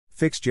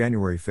Fix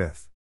January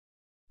 5th.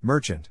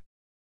 Merchant.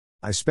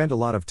 I spend a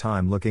lot of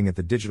time looking at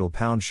the digital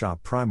pound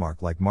shop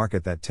Primark like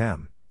market that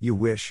Temu, You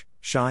Wish,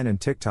 Shein and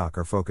TikTok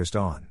are focused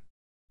on.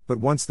 But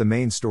once the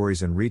main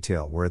stories in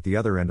retail were at the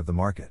other end of the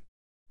market.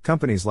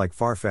 Companies like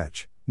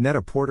Farfetch,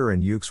 Net-a-Porter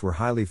and Yoox were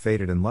highly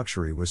fated and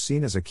luxury was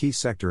seen as a key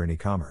sector in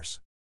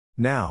e-commerce.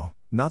 Now,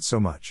 not so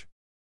much.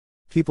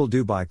 People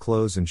do buy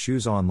clothes and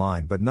shoes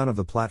online but none of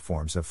the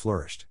platforms have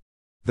flourished.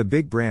 The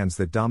big brands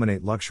that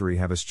dominate luxury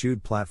have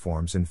eschewed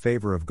platforms in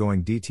favor of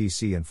going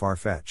DTC, and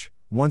Farfetch,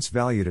 once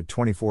valued at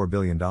 $24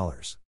 billion,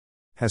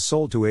 has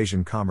sold to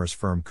Asian commerce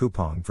firm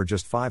Coupang for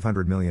just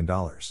 $500 million.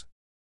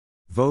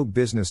 Vogue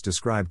Business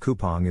described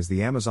Coupang as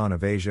the Amazon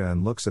of Asia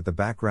and looks at the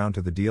background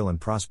to the deal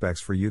and prospects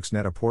for Yoox.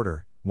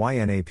 Net-a-Porter,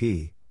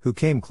 YNAP, who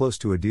came close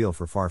to a deal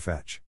for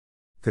Farfetch.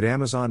 Could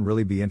Amazon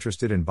really be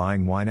interested in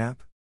buying YNAP?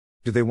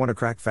 Do they want to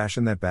crack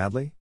fashion that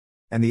badly?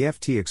 And the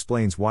FT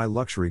explains why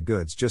luxury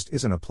goods just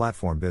isn't a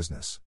platform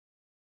business.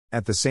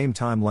 At the same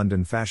time,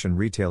 London fashion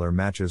retailer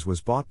Matches was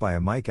bought by a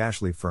Mike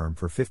Ashley firm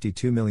for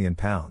 £52 million,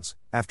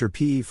 after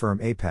PE firm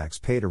Apax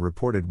paid a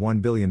reported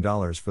 $1 billion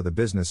for the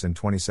business in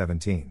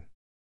 2017.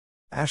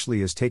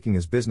 Ashley is taking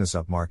his business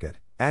upmarket,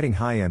 adding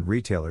high-end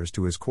retailers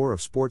to his core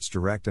of Sports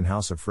Direct and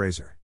House of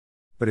Fraser.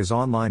 But is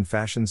online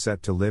fashion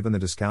set to live in the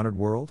discounted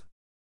world?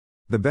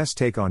 The best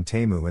take on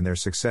Temu and their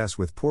success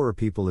with poorer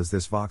people is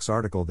this Vox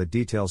article that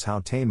details how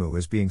Temu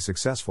is being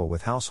successful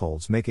with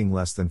households making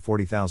less than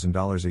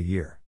 $40,000 a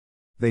year.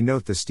 They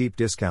note the steep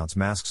discounts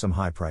mask some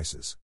high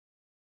prices.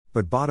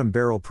 But bottom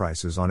barrel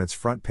prices on its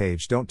front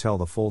page don't tell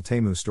the full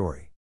Temu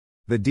story.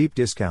 The deep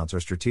discounts are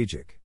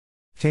strategic.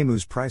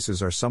 Temu's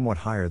prices are somewhat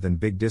higher than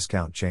big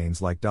discount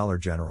chains like Dollar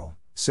General,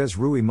 says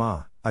Rui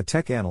Ma, a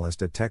tech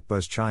analyst at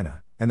TechBuzz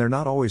China, and they're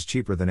not always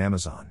cheaper than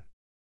Amazon.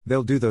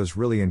 They'll do those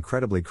really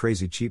incredibly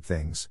crazy cheap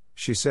things,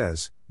 she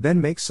says, then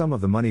make some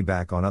of the money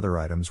back on other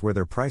items where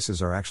their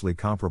prices are actually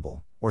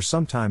comparable, or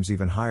sometimes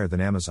even higher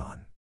than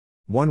Amazon.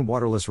 One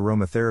waterless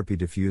aromatherapy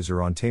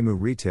diffuser on Temu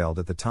retailed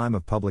at the time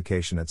of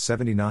publication at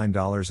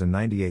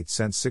 $79.98,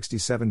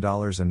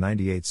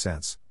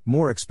 $67.98,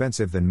 more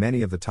expensive than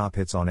many of the top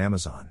hits on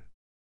Amazon.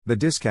 The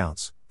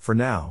discounts, for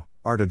now,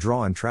 are to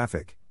draw in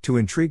traffic, to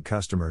intrigue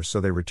customers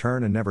so they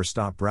return and never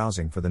stop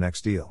browsing for the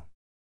next deal.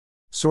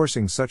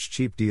 Sourcing such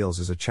cheap deals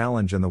is a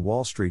challenge, and the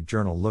Wall Street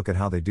Journal look at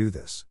how they do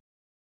this.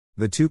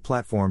 The two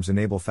platforms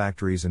enable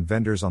factories and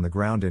vendors on the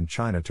ground in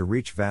China to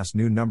reach vast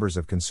new numbers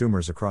of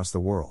consumers across the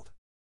world.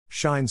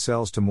 Shein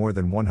sells to more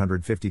than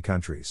 150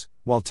 countries,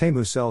 while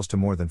Temu sells to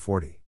more than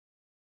 40.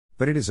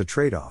 But it is a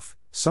trade-off.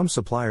 Some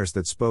suppliers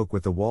that spoke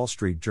with the Wall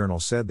Street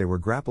Journal said they were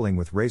grappling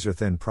with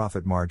razor-thin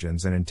profit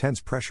margins and intense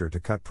pressure to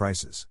cut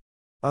prices.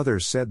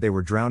 Others said they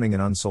were drowning in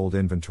unsold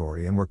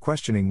inventory and were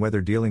questioning whether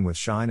dealing with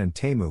Shein and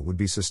Temu would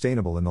be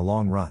sustainable in the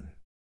long run.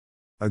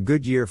 A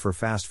good year for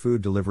fast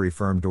food delivery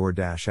firm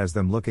DoorDash has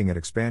them looking at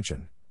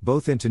expansion,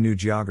 both into new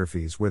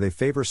geographies where they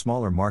favor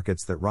smaller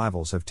markets that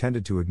rivals have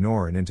tended to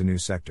ignore and into new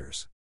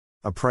sectors.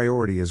 A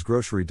priority is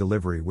grocery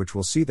delivery, which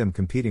will see them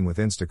competing with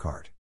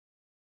Instacart.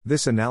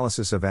 This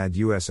analysis of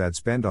US ad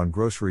spend on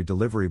grocery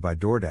delivery by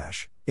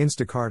DoorDash,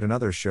 Instacart and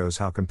others shows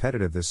how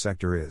competitive this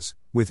sector is,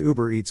 with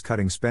Uber Eats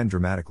cutting spend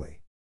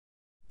dramatically.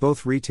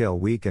 Both Retail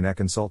Week and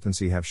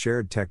eConsultancy have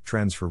shared tech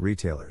trends for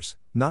retailers,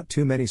 not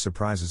too many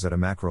surprises at a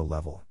macro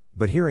level,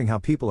 but hearing how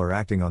people are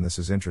acting on this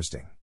is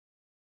interesting.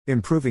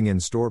 Improving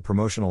in-store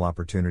promotional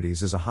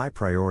opportunities is a high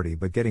priority,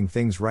 but getting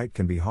things right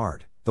can be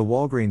hard. The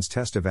Walgreens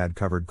test of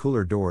ad-covered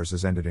cooler doors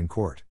has ended in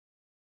court.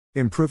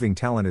 Improving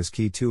talent is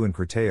key too, and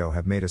Criteo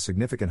have made a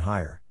significant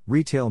hire.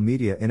 Retail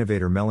media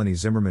innovator Melanie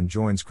Zimmerman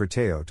joins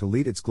Criteo to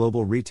lead its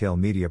global retail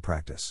media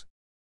practice.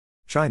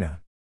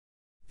 China.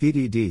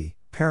 PDD,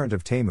 parent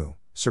of Temu,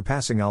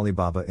 surpassing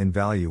Alibaba in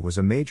value was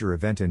a major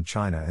event in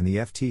China, and the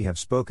FT have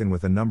spoken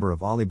with a number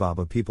of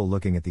Alibaba people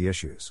looking at the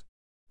issues.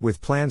 With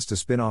plans to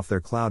spin off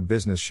their cloud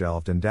business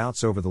shelved and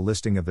doubts over the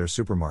listing of their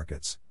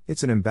supermarkets,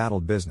 it's an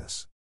embattled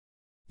business.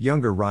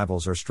 Younger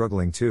rivals are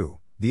struggling too.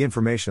 The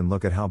Information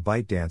look at how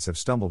ByteDance have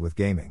stumbled with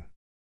gaming.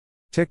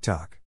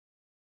 TikTok.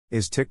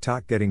 Is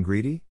TikTok getting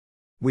greedy?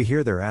 We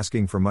hear they're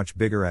asking for much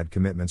bigger ad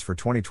commitments for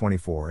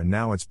 2024, and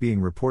now it's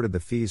being reported the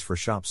fees for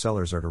shop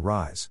sellers are to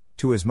rise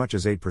to as much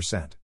as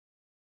 8%.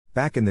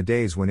 Back in the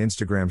days when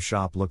Instagram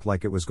Shop looked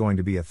like it was going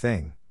to be a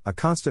thing, a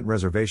constant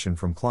reservation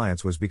from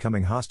clients was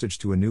becoming hostage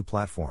to a new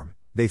platform.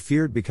 They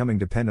feared becoming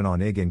dependent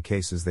on IG in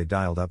cases they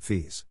dialed up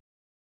fees.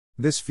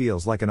 This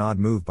feels like an odd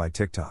move by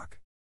TikTok.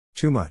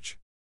 Too much.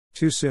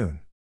 Too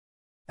soon.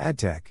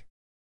 AdTech.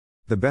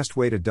 The best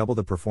way to double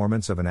the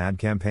performance of an ad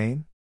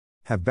campaign?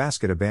 Have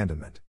basket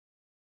abandonment.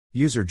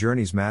 User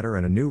journeys matter,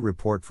 and a new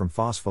report from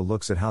Fosfa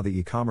looks at how the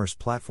e-commerce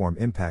platform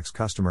impacts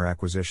customer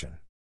acquisition.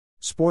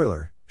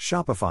 Spoiler,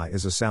 Shopify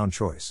is a sound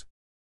choice.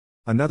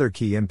 Another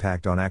key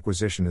impact on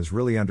acquisition is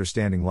really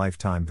understanding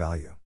lifetime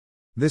value.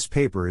 This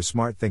paper is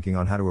smart thinking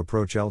on how to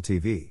approach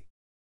LTV.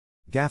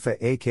 GAFA,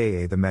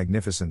 aka the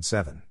Magnificent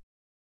Seven.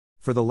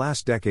 For the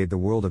last decade, the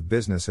world of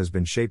business has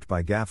been shaped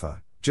by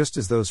GAFA, just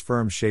as those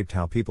firms shaped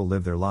how people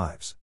live their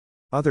lives.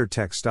 Other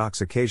tech stocks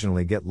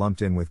occasionally get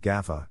lumped in with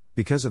GAFA,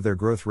 because of their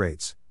growth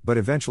rates, but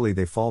eventually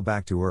they fall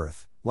back to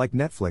earth, like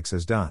Netflix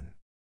has done.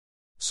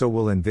 So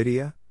will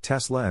Nvidia,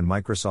 Tesla and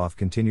Microsoft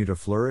continue to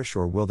flourish,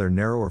 or will their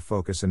narrower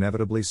focus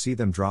inevitably see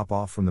them drop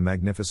off from the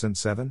Magnificent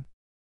Seven?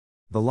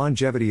 The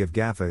longevity of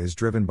GAFA is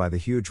driven by the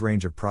huge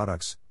range of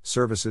products,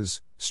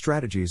 services,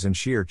 strategies and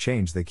sheer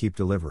change they keep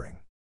delivering.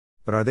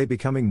 But are they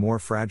becoming more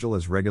fragile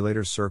as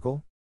regulators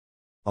circle?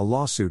 A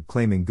lawsuit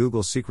claiming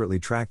Google secretly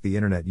tracked the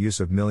internet use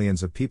of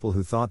millions of people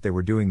who thought they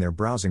were doing their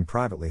browsing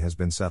privately has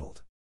been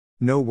settled.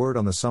 No word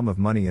on the sum of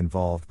money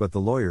involved, but the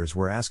lawyers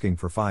were asking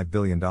for $5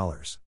 billion.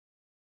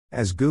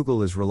 As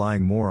Google is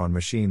relying more on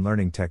machine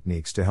learning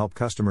techniques to help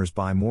customers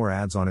buy more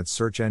ads on its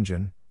search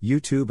engine,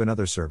 YouTube and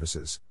other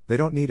services, they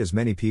don't need as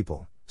many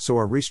people, so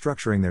are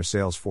restructuring their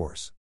sales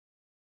force.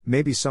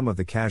 Maybe some of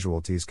the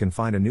casualties can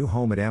find a new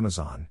home at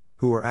Amazon,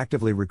 who are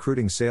actively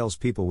recruiting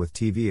salespeople with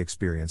TV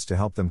experience to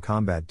help them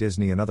combat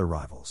Disney and other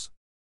rivals.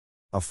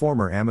 A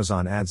former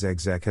Amazon ads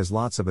exec has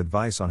lots of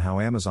advice on how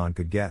Amazon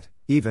could get,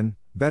 even,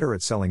 better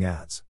at selling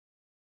ads.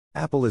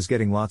 Apple is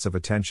getting lots of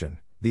attention.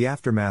 The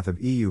aftermath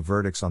of EU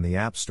verdicts on the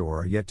App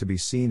Store are yet to be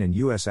seen, and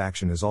US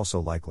action is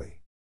also likely.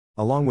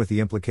 Along with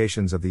the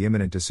implications of the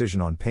imminent decision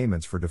on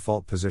payments for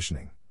default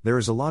positioning, there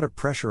is a lot of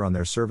pressure on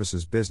their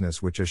services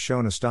business, which has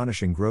shown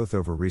astonishing growth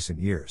over recent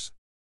years.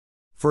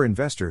 For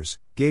investors,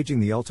 gauging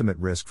the ultimate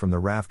risk from the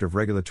raft of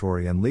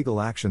regulatory and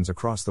legal actions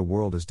across the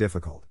world is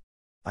difficult.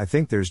 I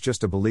think there's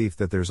just a belief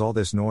that there's all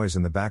this noise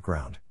in the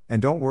background,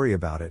 and don't worry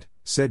about it,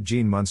 said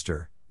Gene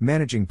Munster,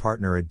 managing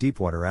partner at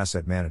Deepwater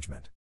Asset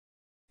Management.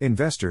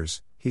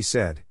 Investors, he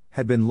said,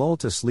 had been lulled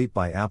to sleep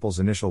by Apple's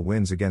initial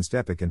wins against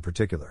Epic in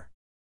particular.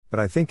 But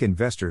I think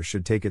investors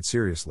should take it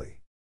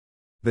seriously.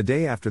 The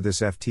day after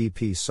this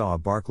FTP saw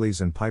Barclays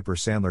and Piper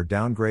Sandler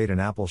downgrade, and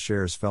Apple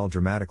shares fell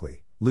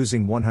dramatically,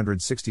 losing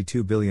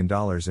 $162 billion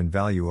in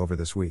value over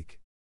this week.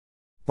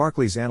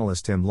 Barclays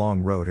analyst Tim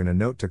Long wrote in a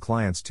note to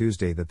clients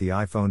Tuesday that the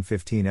iPhone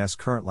 15s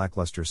current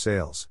lackluster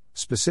sales,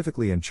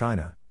 specifically in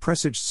China,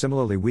 presaged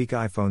similarly weak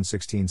iPhone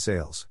 16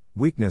 sales,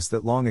 weakness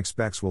that Long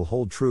expects will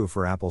hold true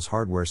for Apple's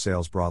hardware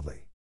sales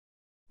broadly.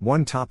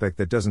 One topic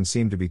that doesn't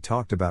seem to be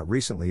talked about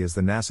recently is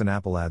the nascent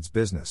Apple Ads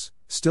business,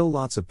 still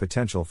lots of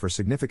potential for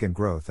significant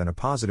growth and a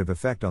positive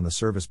effect on the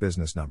service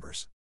business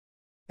numbers.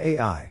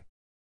 AI.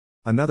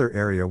 Another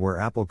area where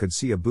Apple could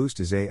see a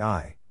boost is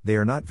AI. They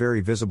are not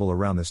very visible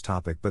around this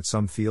topic, but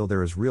some feel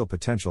there is real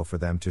potential for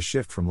them to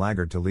shift from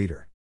laggard to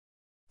leader.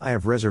 I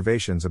have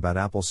reservations about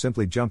Apple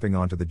simply jumping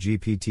onto the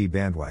GPT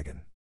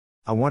bandwagon.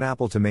 I want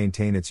Apple to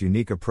maintain its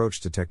unique approach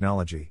to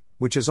technology,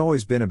 which has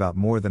always been about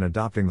more than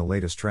adopting the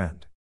latest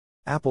trend.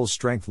 Apple's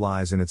strength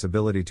lies in its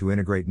ability to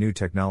integrate new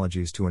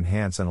technologies to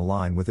enhance and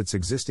align with its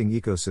existing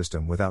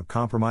ecosystem without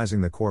compromising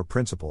the core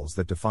principles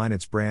that define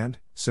its brand: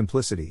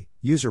 simplicity,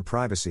 user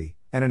privacy,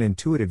 and an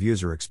intuitive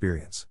user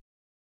experience.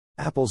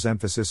 Apple's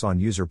emphasis on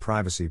user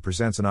privacy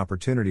presents an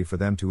opportunity for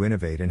them to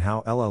innovate in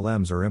how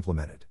LLMs are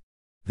implemented.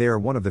 They are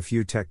one of the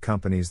few tech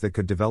companies that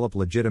could develop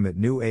legitimate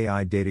new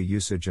AI data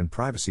usage and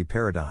privacy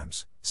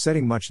paradigms,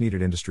 setting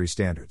much-needed industry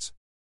standards.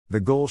 The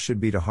goal should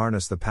be to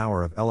harness the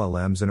power of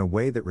LLMs in a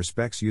way that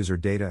respects user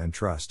data and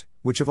trust,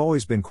 which have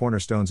always been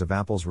cornerstones of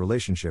Apple's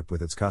relationship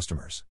with its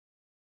customers.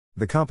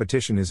 The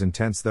competition is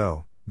intense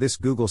though. This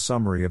Google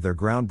summary of their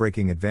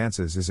groundbreaking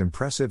advances is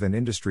impressive, and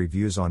industry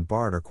views on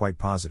Bard are quite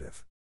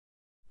positive.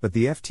 But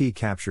the FT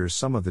captures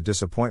some of the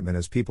disappointment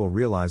as people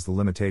realize the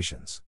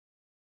limitations.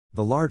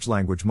 The large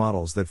language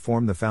models that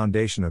form the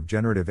foundation of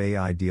generative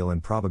AI deal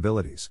in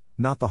probabilities,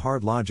 not the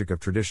hard logic of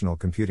traditional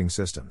computing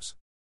systems.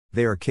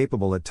 They are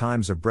capable at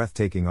times of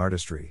breathtaking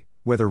artistry,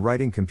 whether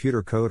writing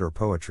computer code or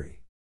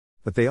poetry.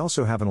 But they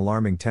also have an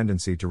alarming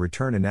tendency to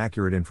return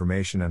inaccurate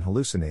information and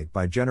hallucinate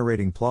by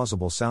generating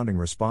plausible-sounding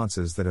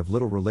responses that have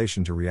little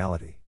relation to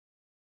reality.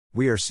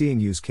 We are seeing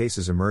use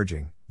cases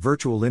emerging,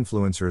 virtual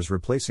influencers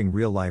replacing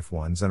real-life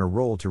ones, and a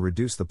role to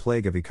reduce the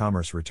plague of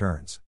e-commerce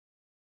returns.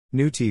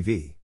 New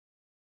TV.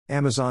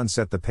 Amazon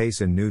set the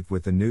pace in Newt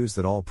with the news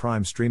that all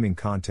Prime streaming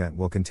content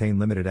will contain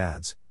limited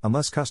ads,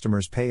 unless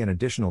customers pay an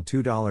additional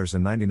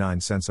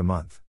 $2.99 a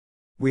month.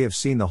 We have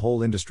seen the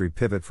whole industry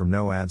pivot from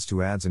no ads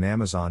to ads, and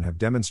Amazon have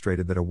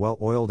demonstrated that a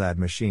well-oiled ad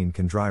machine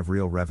can drive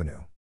real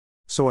revenue.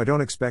 So I don't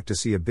expect to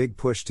see a big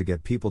push to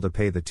get people to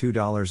pay the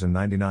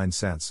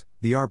 $2.99,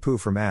 the ARPU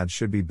from ads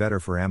should be better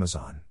for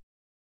Amazon.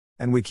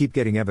 And we keep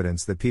getting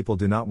evidence that people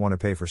do not want to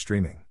pay for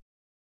streaming.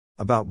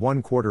 About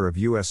 1/4 of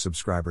US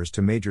subscribers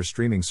to major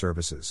streaming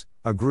services,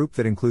 a group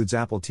that includes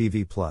Apple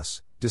TV+,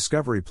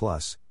 Discovery+,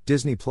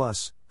 Disney+,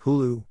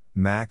 Hulu,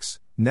 Max,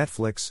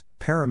 Netflix,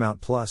 Paramount+,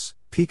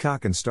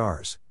 Peacock and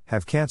Starz,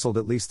 have canceled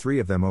at least 3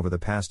 of them over the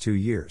past 2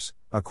 years,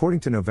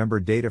 according to November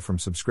data from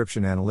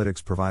subscription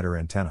analytics provider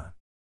Antenna.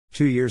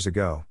 2 years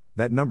ago,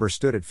 that number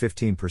stood at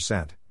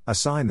 15%, a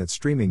sign that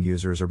streaming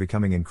users are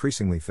becoming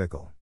increasingly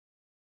fickle.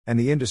 And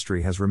the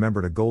industry has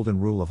remembered a golden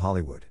rule of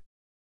Hollywood.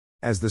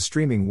 As the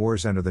streaming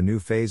wars enter the new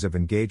phase of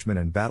engagement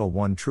and battle,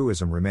 one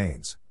truism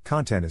remains: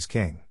 content is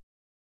king.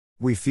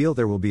 We feel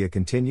there will be a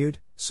continued,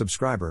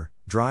 subscriber,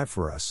 drive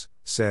for us,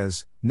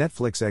 says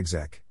Netflix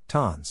exec,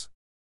 Tons.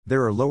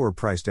 There are lower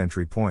priced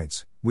entry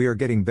points. We are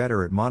getting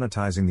better at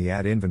monetizing the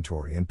ad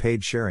inventory, and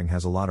paid sharing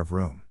has a lot of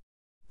room.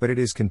 But it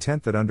is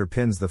content that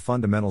underpins the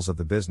fundamentals of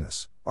the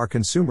business. Are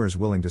consumers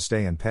willing to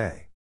stay and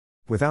pay?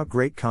 Without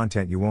great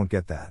content, you won't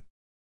get that.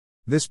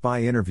 This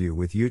buy interview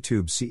with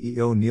YouTube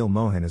CEO Neil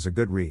Mohan is a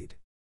good read.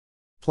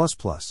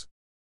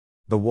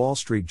 The Wall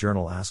Street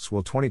Journal asks,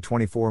 will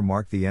 2024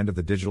 mark the end of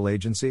the digital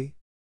agency?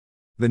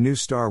 The new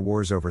Star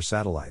Wars over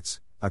satellites,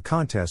 a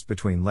contest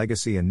between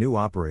legacy and new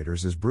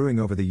operators, is brewing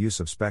over the use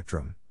of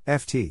spectrum,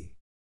 FT.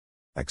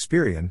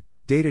 Experian,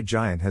 data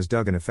giant, has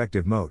dug an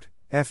effective moat,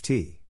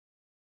 FT.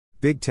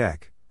 Big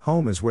tech,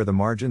 home is where the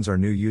margins are.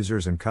 New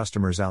users and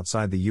customers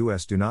outside the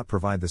US do not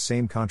provide the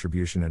same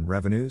contribution and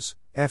revenues,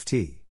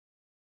 FT.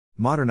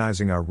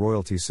 Modernizing our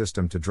royalty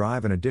system to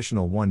drive an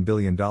additional $1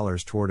 billion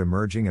toward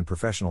emerging and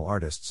professional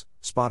artists,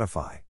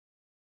 Spotify.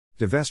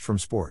 Divest from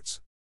sports.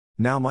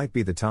 Now might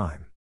be the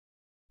time.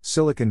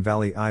 Silicon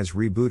Valley eyes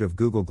reboot of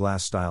Google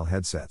Glass-style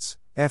headsets,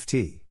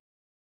 FT.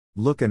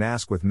 Look and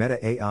ask with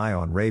Meta AI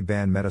on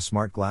Ray-Ban Meta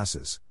smart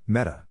glasses,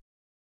 Meta.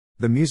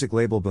 The music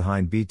label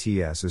behind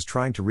BTS is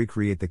trying to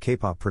recreate the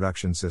K-pop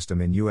production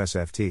system in US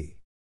FT.